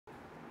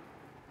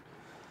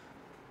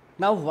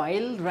Now,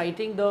 while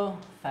writing the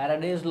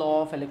Faraday's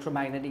law of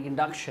electromagnetic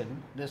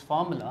induction, this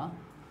formula,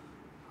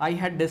 I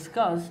had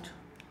discussed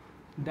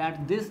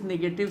that this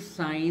negative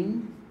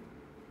sign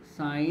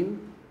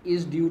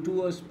is due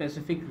to a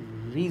specific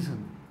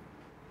reason,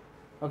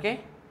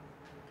 okay,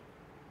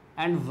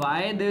 and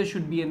why there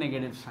should be a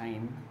negative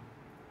sign.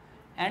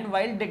 And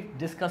while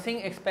discussing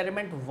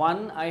experiment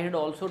 1, I had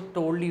also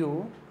told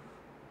you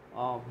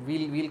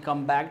we'll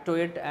come back to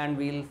it and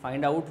we'll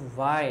find out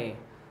why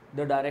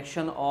the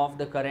direction of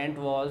the current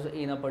was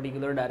in a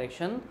particular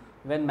direction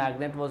when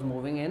magnet was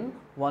moving in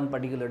one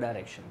particular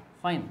direction.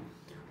 Fine.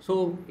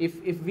 So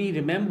if we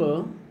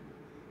remember,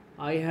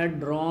 I had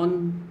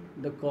drawn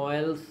the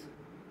coils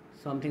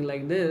something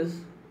like this.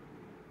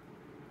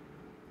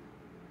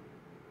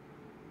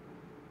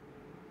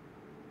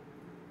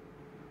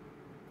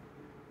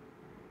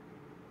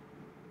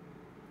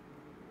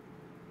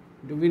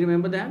 Do we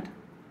remember that?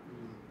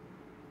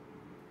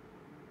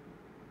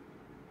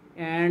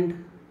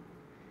 And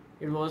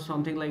it was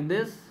something like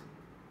this,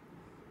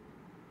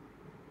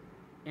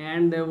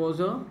 and there was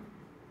a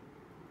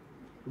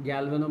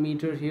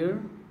galvanometer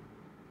here,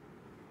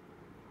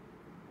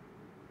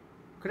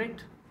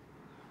 correct?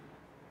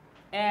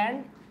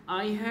 And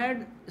I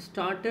had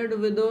started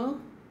with a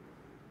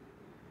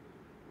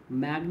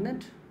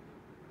magnet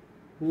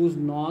whose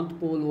north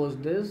pole was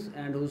this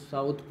and whose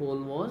south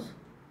pole was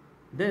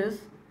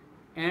this,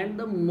 and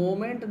the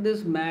moment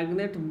this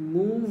magnet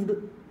moved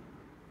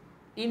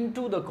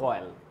into the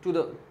coil to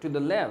the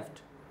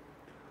left,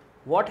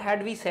 what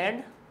had we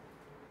said?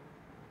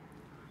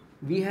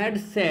 We had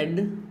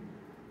said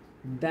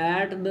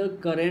that the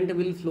current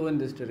will flow in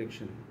this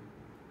direction.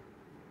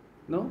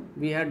 No,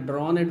 we had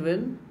drawn it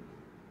with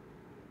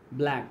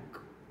black.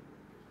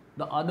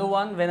 The other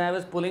one, when I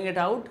was pulling it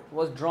out,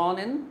 was drawn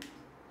in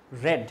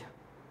red.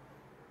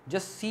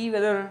 Just see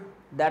whether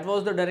that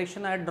was the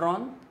direction I had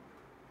drawn.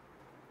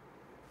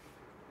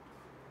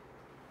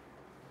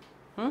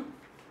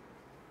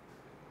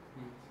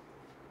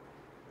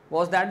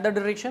 Was that the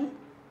direction?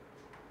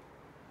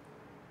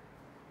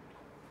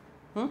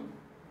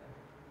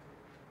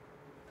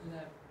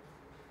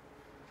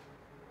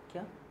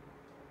 क्या?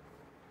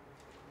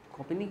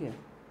 Copy नहीं किया?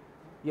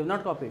 You have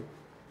not copied.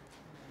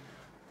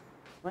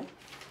 Right?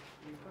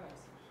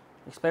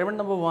 Experiment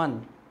number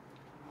 1.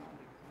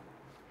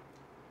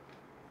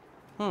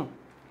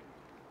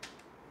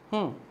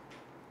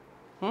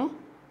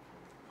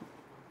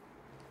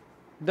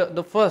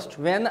 The first,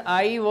 when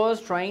I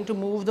was trying to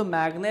move the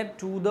magnet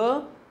to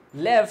the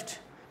left,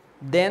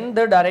 then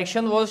the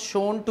direction was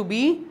shown to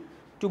be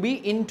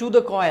into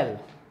the coil,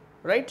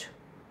 right?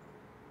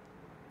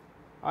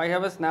 I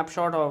have a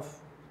snapshot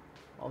of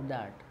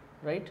that,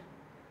 right?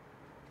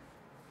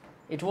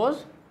 It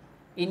was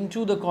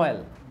into the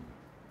coil.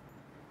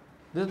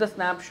 This is the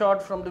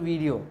snapshot from the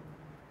video.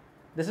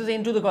 This is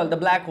into the coil, the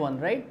black one,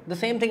 right? The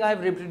same thing I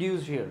have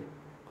reproduced here.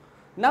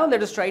 Now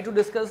let us try to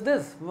discuss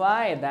this.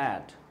 Why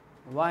that?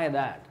 Why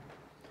that?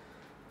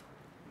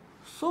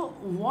 So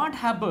what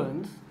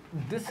happens?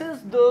 This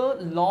is the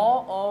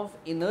law of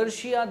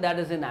inertia that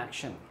is in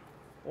action.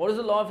 What is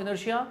the law of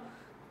inertia?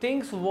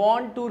 Things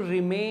want to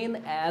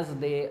remain as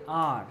they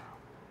are.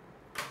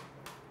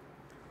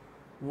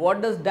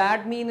 What does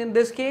that mean in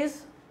this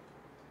case?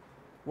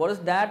 What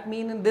does that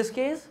mean in this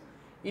case?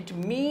 It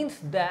means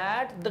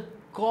that the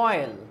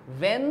coil,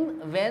 when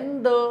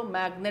the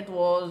magnet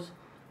was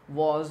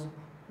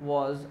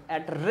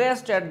at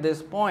rest at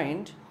this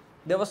point,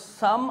 there was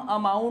some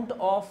amount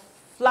of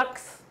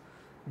flux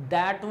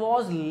that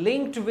was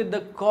linked with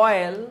the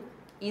coil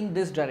in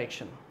this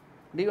direction.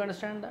 Do you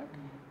understand that?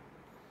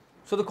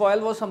 So the coil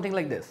was something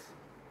like this.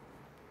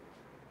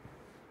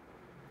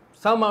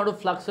 Some amount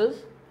of flux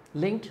is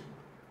linked.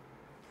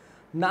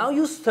 Now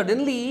you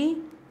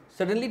suddenly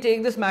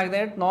take this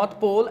magnet, north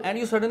pole, and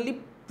you suddenly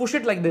push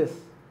it like this.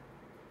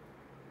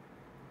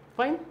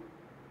 Fine.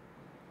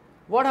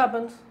 What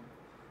happens?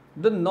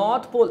 The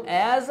north pole,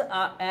 as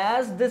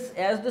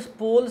this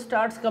pole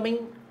starts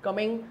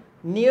coming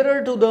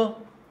nearer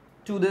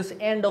to this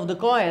end of the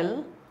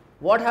coil,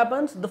 what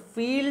happens? The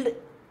field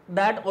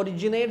that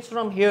originates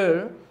from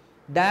here,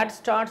 that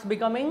starts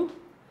becoming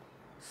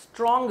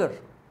stronger.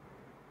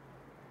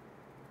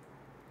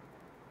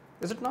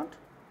 Is it not?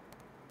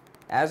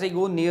 As I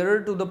go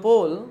nearer to the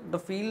pole, the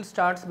field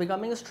starts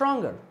becoming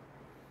stronger.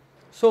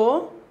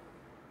 So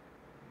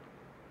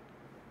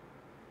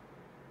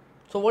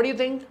what do you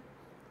think?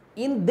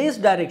 In this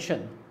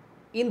direction,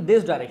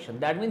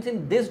 that means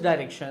in this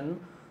direction,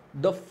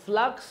 the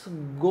flux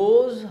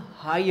goes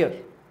higher.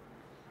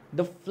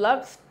 The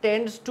flux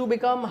tends to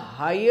become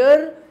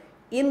higher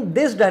in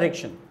this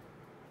direction.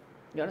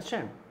 You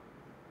understand?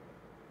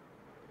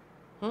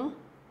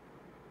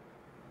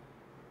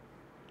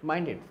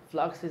 Mind it,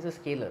 flux is a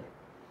scalar.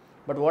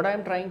 But what I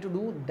am trying to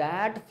do,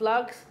 that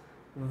flux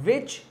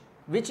which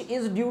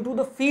is due to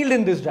the field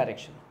in this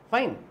direction.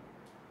 Fine.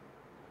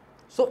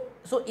 So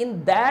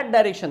in that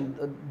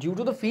direction, due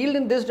to the field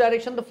in this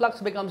direction, the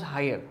flux becomes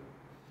higher.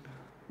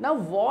 Now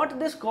what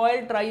this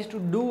coil tries to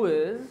do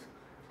is,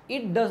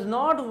 it does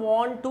not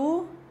want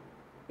to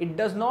it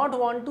does not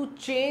want to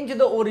change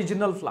the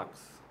original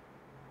flux.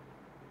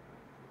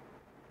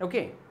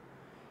 Okay,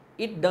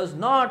 it does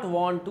not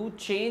want to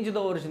change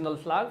the original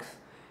flux.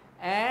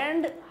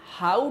 And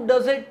how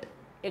does it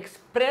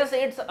express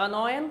its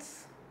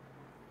annoyance?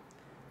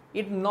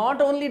 It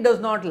not only does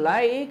not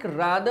like,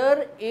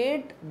 rather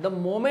it, the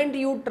moment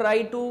you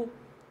try to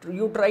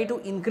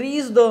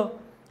increase the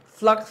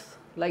flux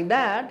like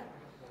that,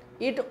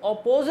 it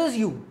opposes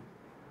you.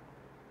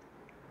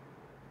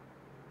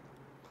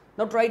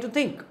 Now try to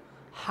think,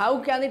 how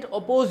can it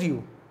oppose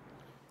you?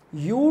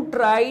 You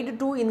tried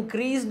to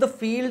increase the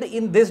field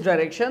in this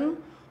direction,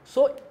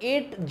 so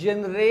it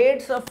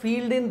generates a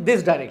field in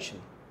this direction.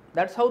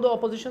 That's how the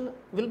opposition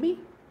will be.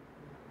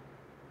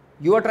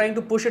 You are trying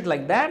to push it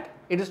like that,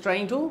 it is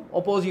trying to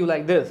oppose you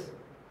like this.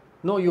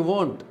 No, you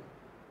won't.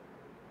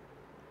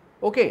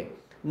 Okay,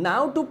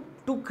 now to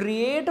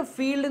create a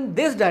field in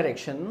this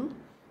direction,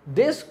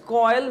 this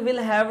coil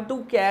will have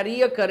to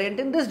carry a current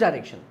in this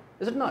direction,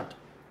 is it not?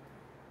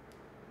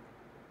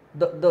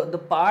 The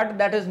part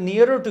that is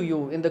nearer to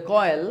you in the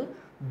coil,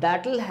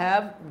 that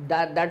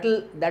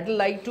will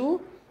like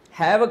to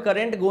have a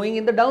current going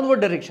in the downward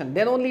direction,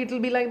 then only it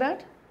will be like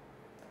that.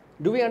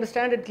 Do we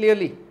understand it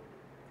clearly?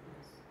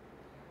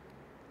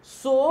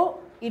 So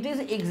it is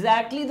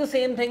exactly the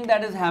same thing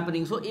that is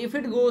happening. So if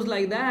it goes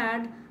like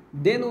that,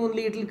 then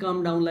only it will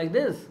come down like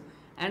this,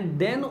 and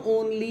then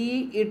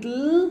only it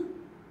will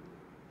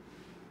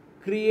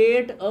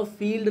create a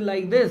field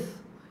like this,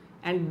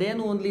 and then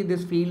only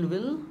this field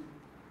will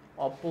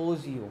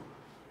oppose you.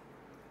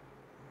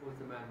 Oppose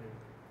the magnet.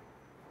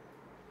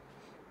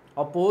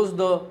 Oppose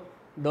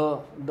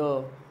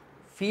the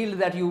field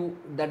that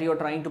you are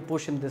trying to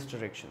push in this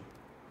direction.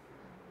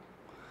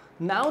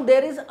 Now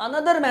there is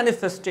another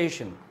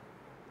manifestation.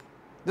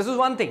 This is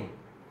one thing.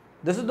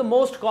 This is the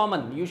most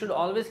common. You should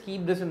always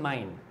keep this in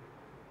mind.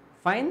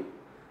 Fine?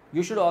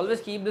 You should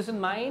always keep this in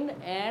mind,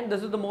 and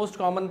this is the most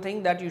common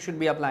thing that you should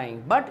be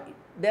applying. But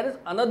there is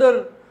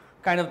another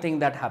kind of thing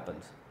that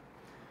happens.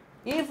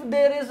 If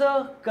there is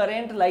a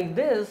current like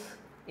this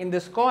in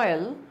this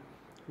coil,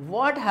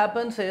 what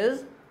happens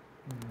is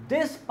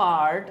this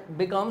part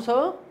becomes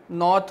a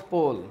north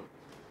pole.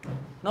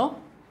 No?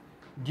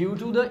 Due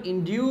to the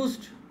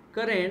induced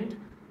current,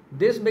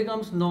 this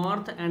becomes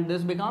north and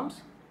this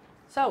becomes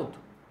south.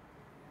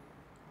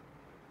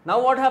 Now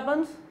what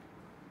happens?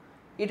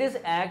 It is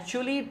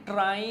actually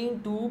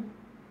trying to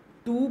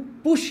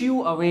push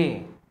you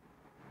away.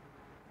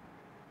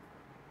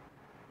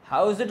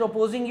 How is it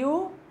opposing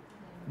you?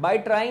 By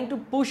trying to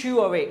push you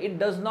away. It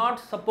does not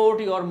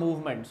support your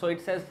movement. So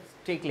it says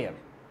stay clear,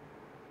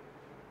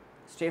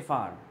 stay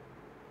far.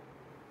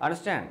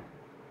 Understand?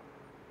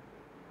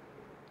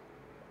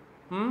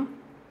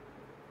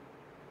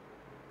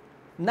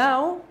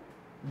 Now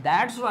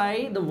that's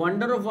why the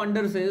wonder of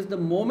wonders is, the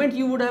moment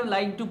you would have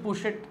liked to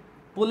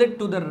pull it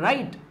to the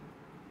right,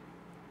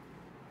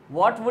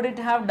 what would it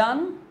have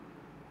done?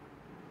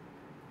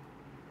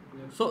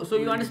 So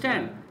you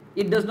understand,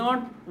 it does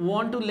not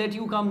want to let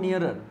you come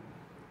nearer.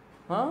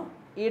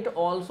 It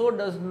also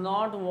does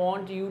not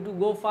want you to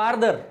go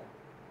farther.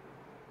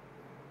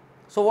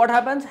 So what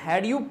happens?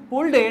 Had you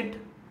pulled it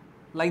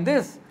like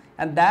this,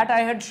 and that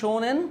I had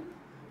shown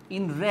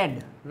in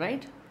red,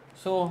 right?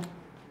 So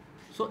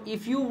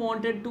if you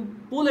wanted to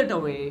pull it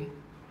away,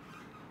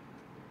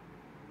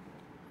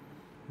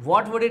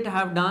 what would it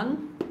have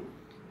done?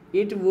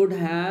 It would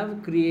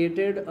have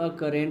created a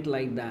current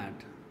like that.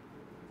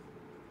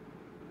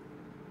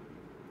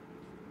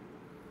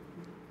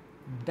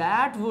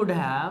 That would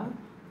have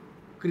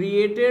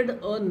created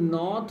a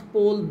north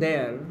pole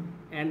there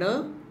and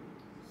a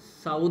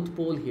south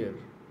pole here.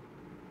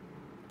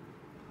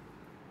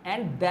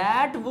 And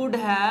that would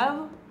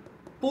have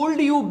pulled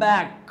you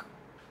back,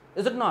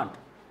 is it not?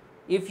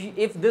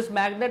 If this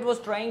magnet was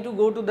trying to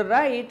go to the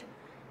right,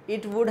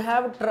 it would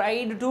have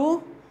tried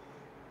to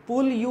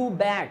pull you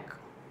back.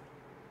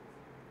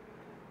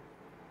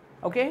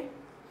 Okay?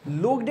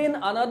 Looked in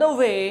another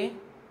way,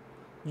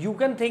 you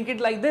can think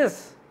it like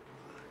this.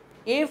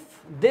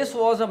 If this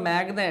was a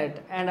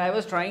magnet and I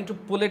was trying to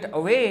pull it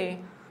away,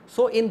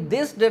 so in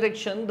this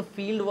direction the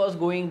field was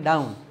going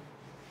down.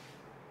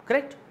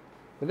 Correct?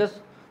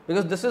 Because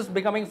this is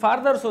becoming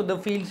farther, so the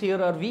fields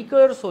here are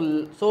weaker,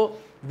 so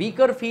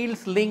weaker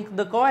fields link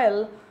the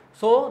coil,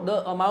 so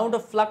the amount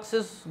of flux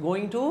is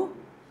going to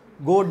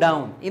go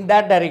down in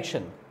that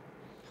direction.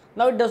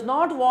 Now it does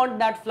not want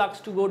that flux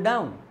to go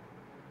down.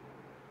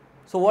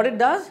 So what it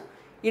does?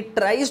 It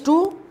tries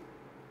to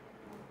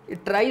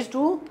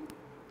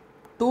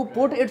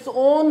put its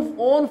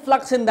own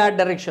flux in that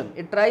direction.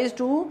 It tries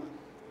to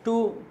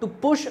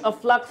push a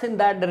flux in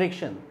that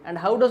direction. And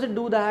how does it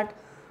do that?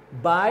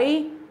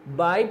 By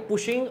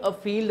pushing a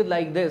field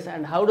like this.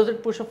 And how does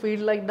it push a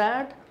field like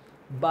that?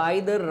 By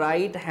the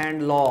right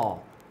hand law,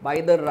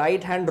 by the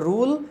right hand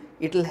rule,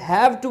 it will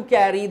have to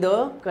carry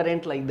the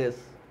current like this.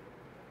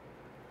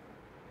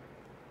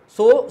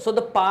 So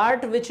the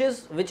part which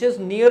is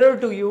nearer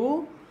to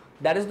you,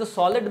 that is the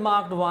solid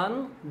marked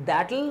one,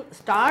 that will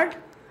start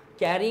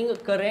carrying a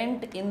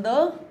current in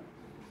the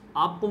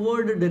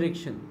upward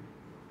direction.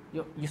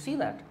 You see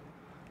that?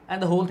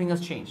 And the whole thing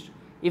has changed.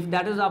 If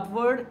that is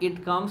upward,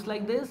 it comes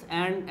like this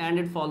and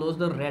it follows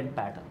the red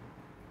pattern.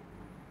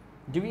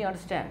 Do we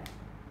understand?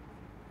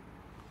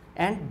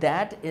 And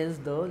that is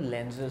the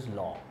Lenz's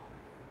law.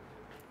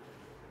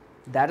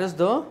 That is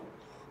the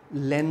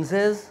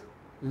Lenz's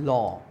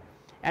law.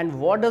 And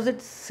what does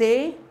it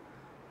say?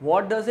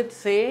 What does it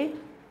say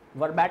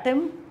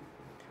verbatim?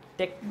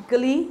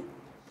 Technically,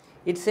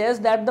 it says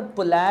that the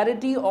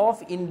polarity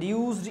of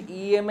induced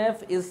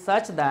EMF is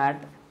such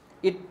that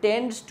it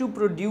tends to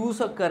produce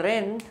a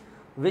current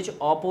which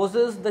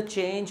opposes the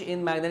change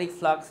in magnetic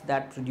flux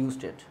that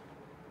produced it.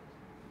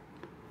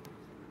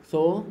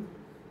 So,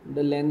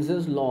 the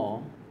Lenz's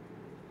law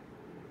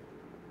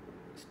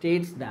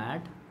states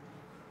that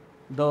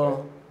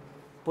the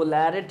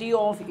polarity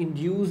of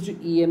induced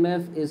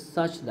EMF is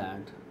such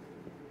that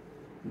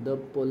the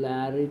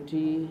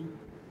polarity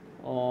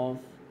of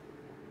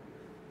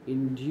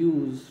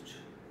induced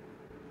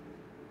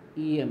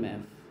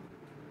EMF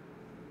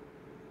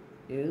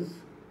is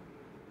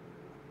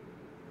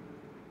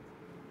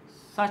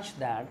such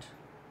that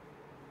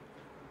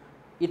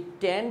it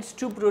tends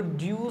to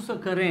produce a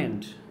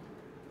current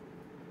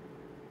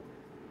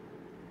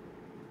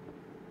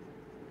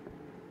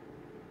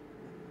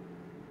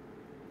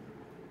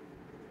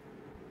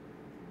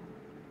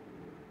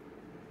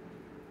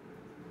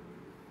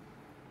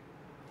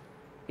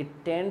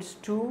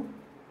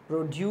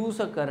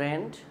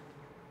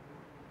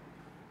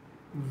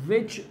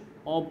which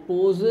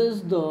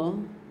opposes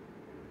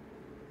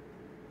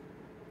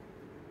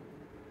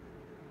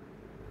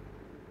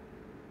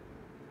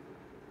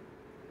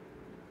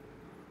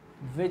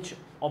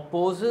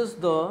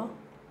the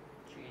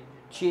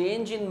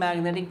change in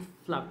magnetic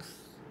flux.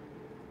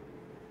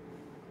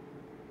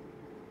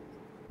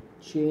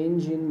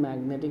 Change in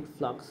magnetic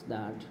flux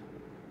that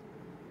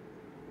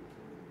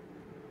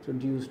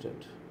produced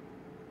it.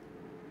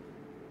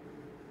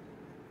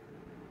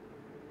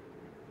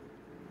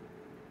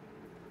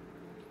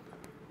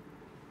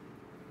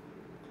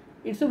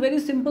 It's a very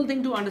simple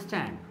thing to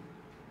understand.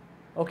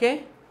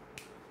 Okay?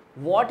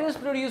 What is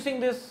producing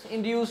this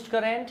induced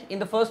current? In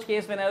the first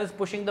case, when I was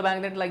pushing the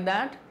magnet like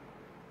that,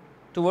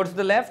 towards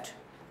the left,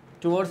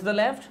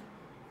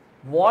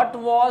 what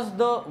was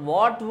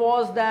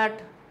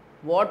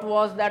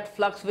that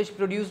flux which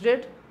produced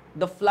it?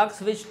 The flux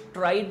which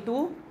tried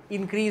to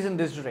increase in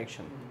this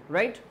direction,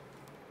 right?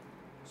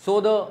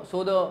 So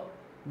the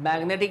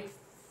magnetic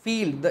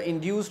field, the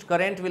induced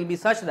current will be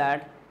such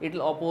that it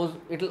will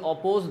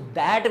oppose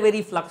that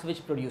very flux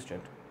which produced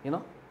it, you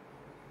know.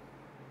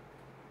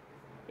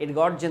 It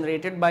got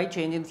generated by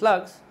change in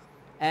flux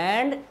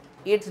and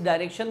its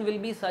direction will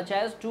be such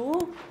as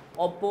to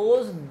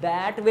oppose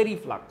that very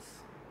flux,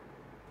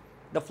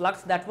 the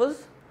flux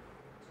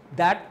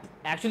that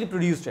actually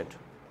produced it,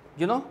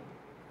 you know.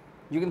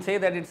 You can say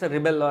that it's a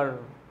rebel or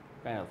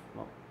kind of,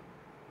 no,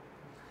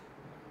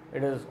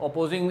 it is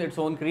opposing its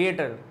own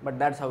creator, but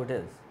that's how it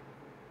is.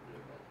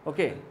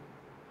 Okay.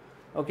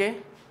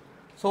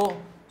 So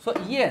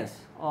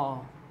yes,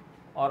 or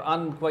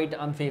quite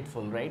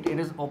unfaithful, right? It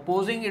is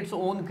opposing its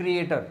own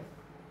creator,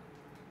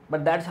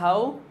 but that's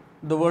how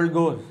the world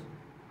goes.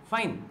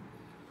 Fine.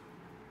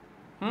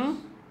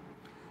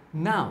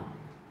 Now,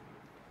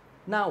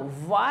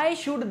 why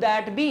should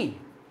that be?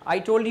 I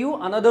told you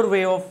another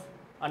way of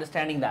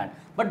understanding that,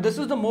 but this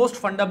is the most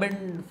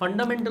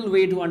fundamental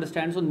way to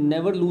understand, so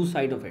never lose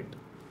sight of it.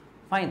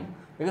 Fine,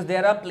 because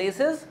there are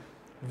places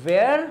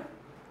where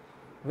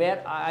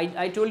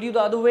I told you the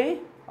other way.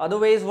 Other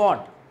way is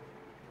what?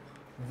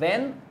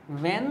 When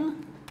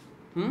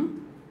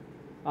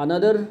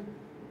another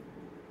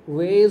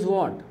way is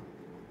what?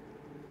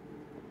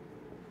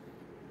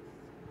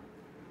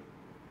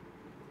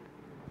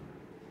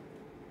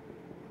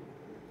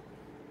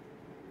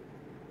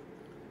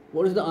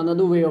 What is the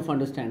another way of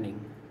understanding?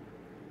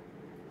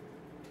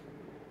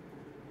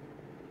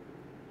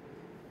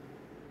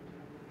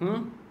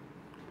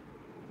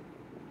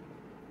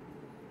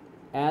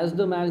 As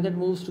the magnet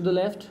moves to the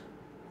left,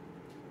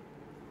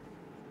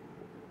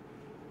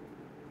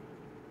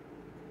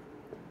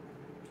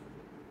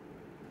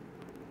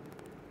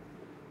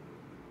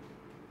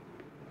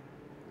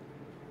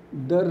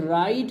 the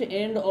right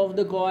end of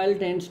the coil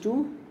tends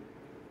to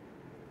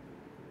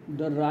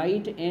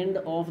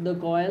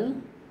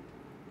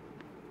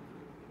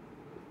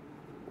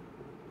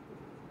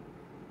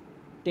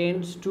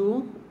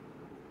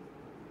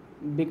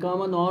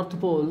become a north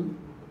pole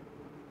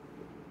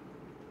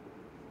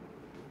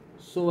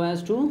so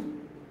as to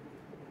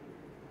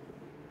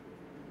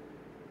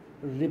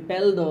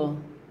repel the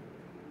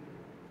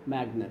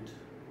magnet.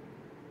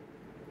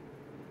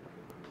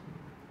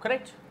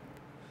 Correct?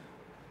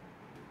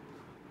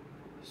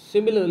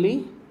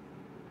 Similarly,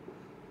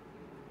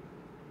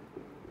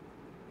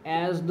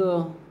 as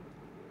the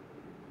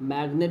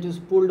magnet is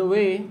pulled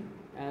away,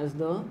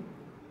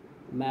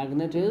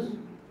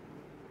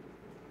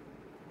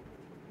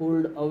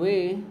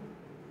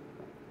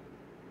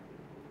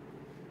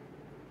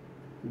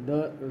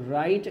 the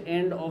right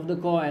end of the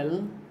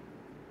coil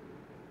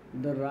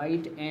the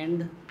right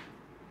end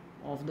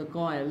of the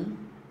coil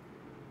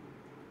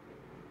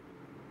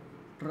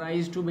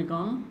tries to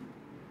become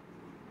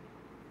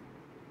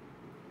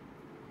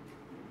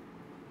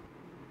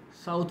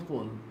south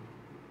pole,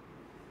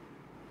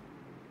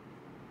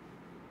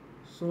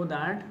 so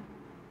that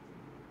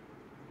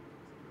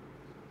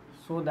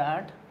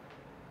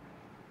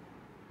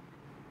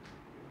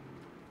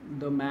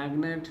the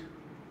magnet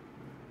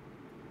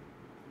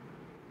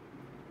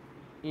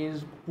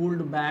is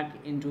pulled back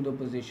into the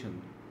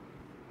position,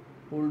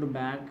 pulled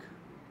back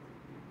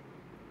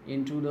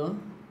into the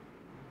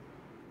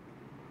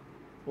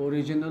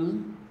original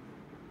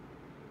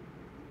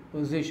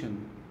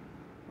position.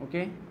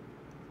 Okay,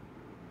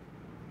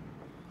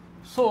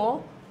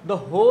 so the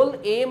whole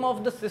aim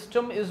of the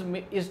system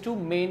is to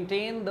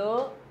maintain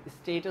the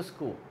status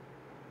quo,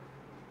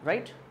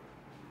 right?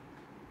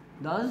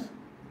 Thus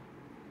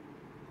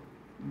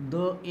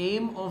the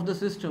aim of the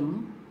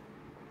system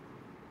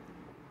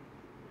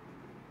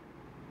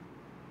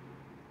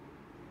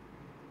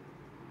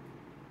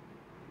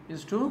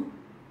is to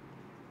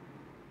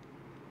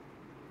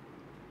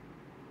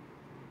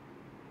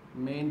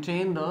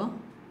maintain the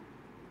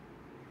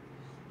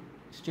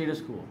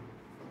status quo.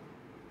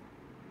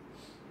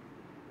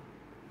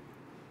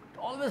 It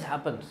always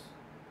happens.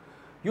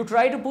 You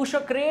try to push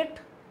a crate,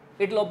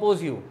 it will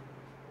oppose you.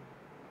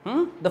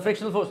 The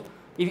frictional force.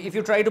 If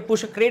you try to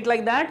push a crate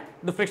like that,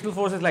 the frictional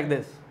force is like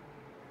this.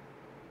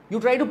 You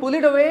try to pull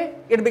it away,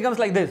 it becomes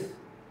like this.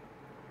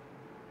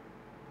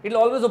 It will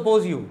always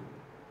oppose you.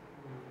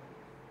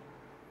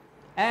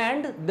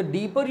 And the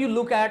deeper you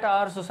look at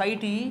our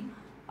society,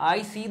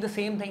 I see the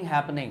same thing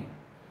happening.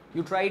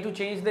 You try to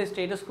change the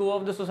status quo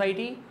of the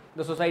society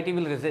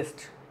will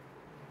resist.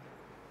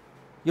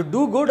 You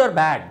do good or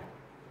bad,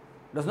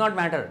 does not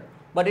matter,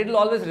 but it will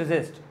always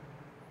resist.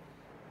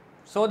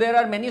 So there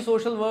are many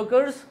social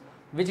workers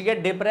which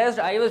get depressed.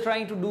 I was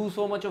trying to do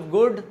so much of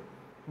good,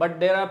 but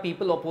there are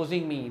people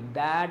opposing me.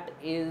 That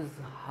is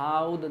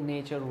how the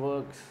nature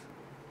works.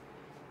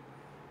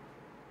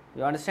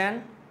 You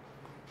understand?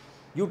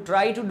 You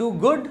try to do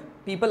good,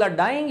 people are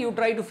dying, you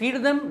try to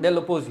feed them, they'll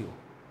oppose you.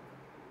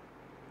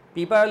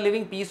 People are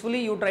living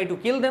peacefully, you try to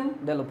kill them,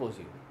 they'll oppose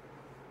you.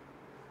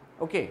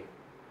 Okay,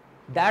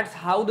 that's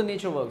how the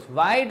nature works.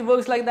 Why it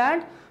works like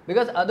that?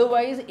 Because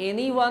otherwise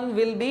anyone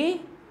will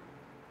be,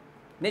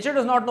 nature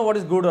does not know what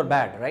is good or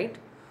bad, right?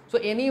 So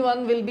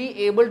anyone will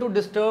be able to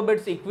disturb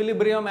its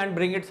equilibrium and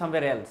bring it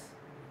somewhere else.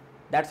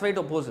 That's why it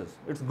opposes.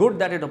 It's good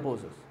that it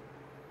opposes.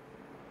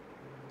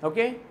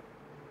 Okay?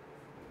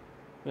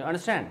 You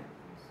understand?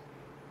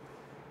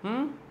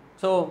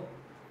 So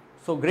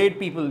great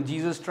people,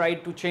 Jesus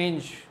tried to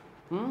change,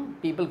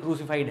 people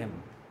crucified him.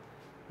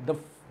 The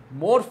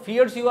more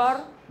fierce you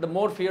are, the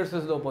more fierce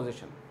is the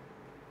opposition.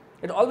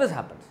 It always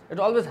happens,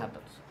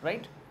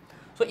 right?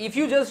 So if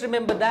you just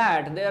remember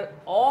that, there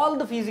all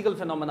the physical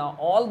phenomena,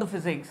 all the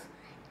physics,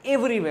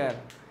 everywhere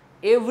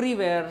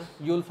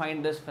you'll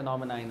find this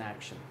phenomena in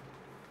action.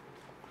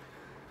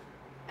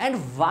 And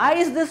why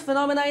is this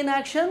phenomena in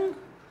action?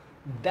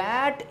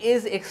 That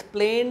is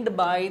explained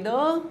by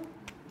the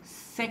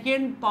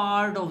second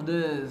part of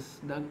this,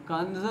 the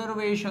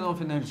conservation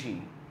of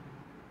energy.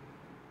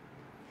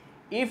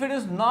 If it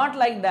is not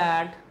like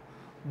that,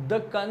 the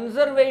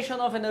conservation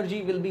of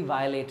energy will be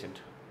violated.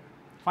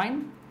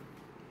 Fine?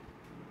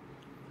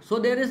 So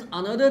there is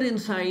another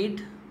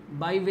insight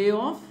by way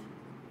of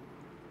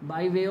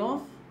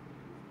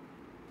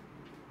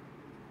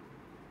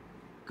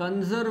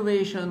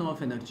conservation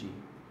of energy.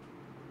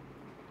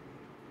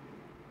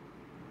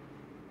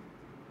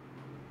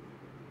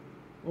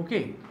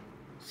 Okay,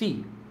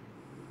 see,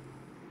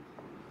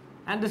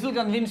 and this will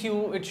convince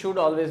you it should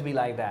always be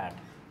like that.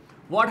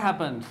 What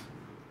happens?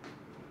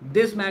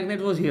 This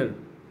magnet was here.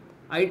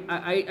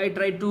 I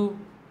tried to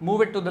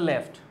move it to the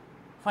left.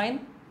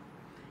 Fine.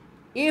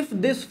 If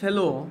this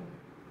fellow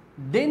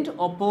didn't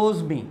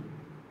oppose me,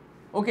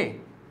 okay,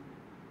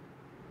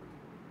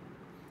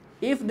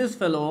 if this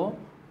fellow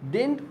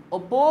didn't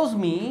oppose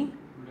me,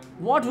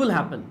 what will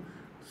happen?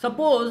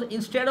 Suppose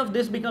instead of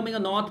this becoming a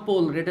north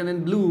pole written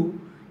in blue,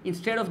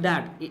 instead of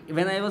that,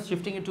 when I was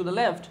shifting it to the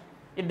left,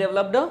 it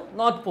developed a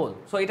north pole.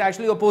 So it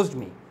actually opposed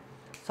me.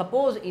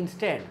 Suppose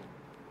instead,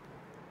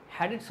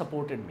 had it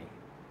supported me,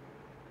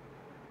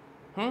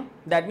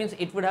 that means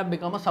it would have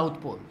become a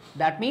south pole.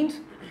 That means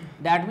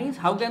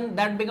how can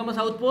that become a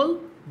south pole?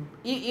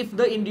 If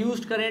the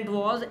induced current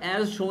was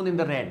as shown in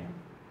the red,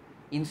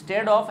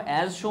 instead of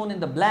as shown in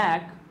the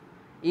black,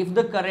 if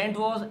the current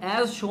was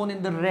as shown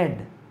in the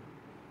red,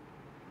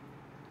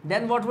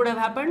 then what would have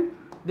happened?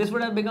 This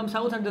would have become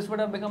south and this would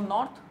have become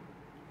north.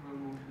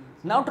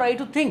 Now try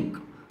to think.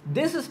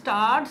 This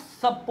starts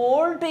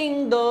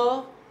supporting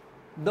the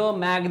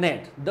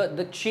magnet.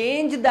 The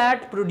change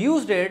that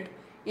produced it,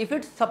 if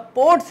it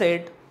supports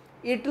it,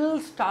 it will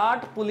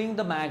start pulling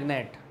the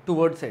magnet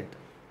towards it.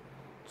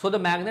 So the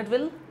magnet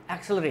will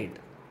accelerate.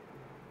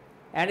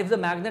 And if the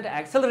magnet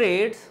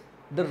accelerates,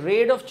 the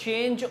rate of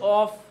change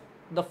of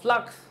the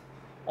flux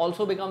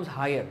also becomes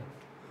higher.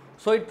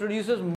 So it produces